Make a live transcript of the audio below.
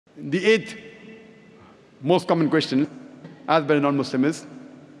The eighth most common question asked by a non-Muslim is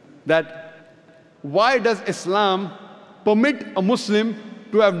that why does Islam permit a Muslim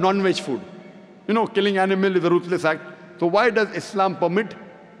to have non-veg food? You know, killing animal is a ruthless act. So why does Islam permit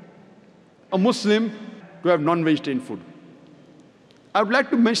a Muslim to have non-vegetarian food? I would like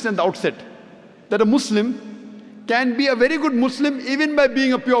to mention at the outset that a Muslim can be a very good Muslim even by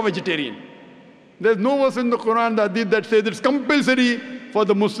being a pure vegetarian. There's no verse in the Quran, the Hadith that says it's compulsory for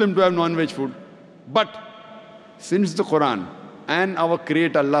the Muslim to have non-veg food. But since the Quran and our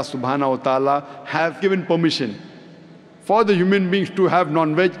Creator Allah subhanahu wa ta'ala have given permission for the human beings to have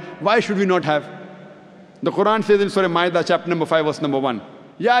non-veg, why should we not have? The Quran says in Surah Ma'idah, chapter number 5, verse number 1,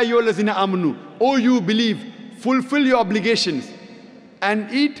 Ya ayyuhallazina amanu, O you believe, fulfill your obligations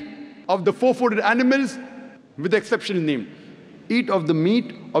and eat of the four-footed animals with the exception named. Eat of the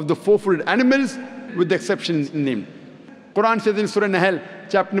meat of the four-footed animals with the exception named. Quran says in Surah Nahl,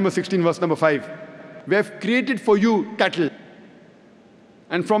 chapter number 16, verse number 5, we have created for you cattle,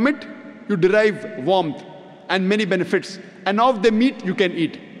 and from it you derive warmth and many benefits, and of the meat you can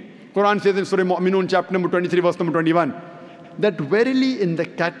eat. Quran says in Surah Mu'minun, chapter number 23, verse number 21, that verily in the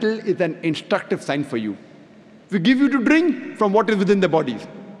cattle is an instructive sign for you. We give you to drink from what is within the bodies,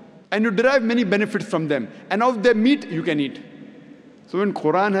 and you derive many benefits from them, and of their meat you can eat. So when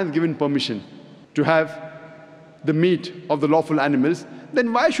Quran has given permission to have the meat of the lawful animals,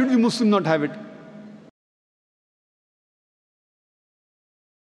 then why should we Muslims not have it?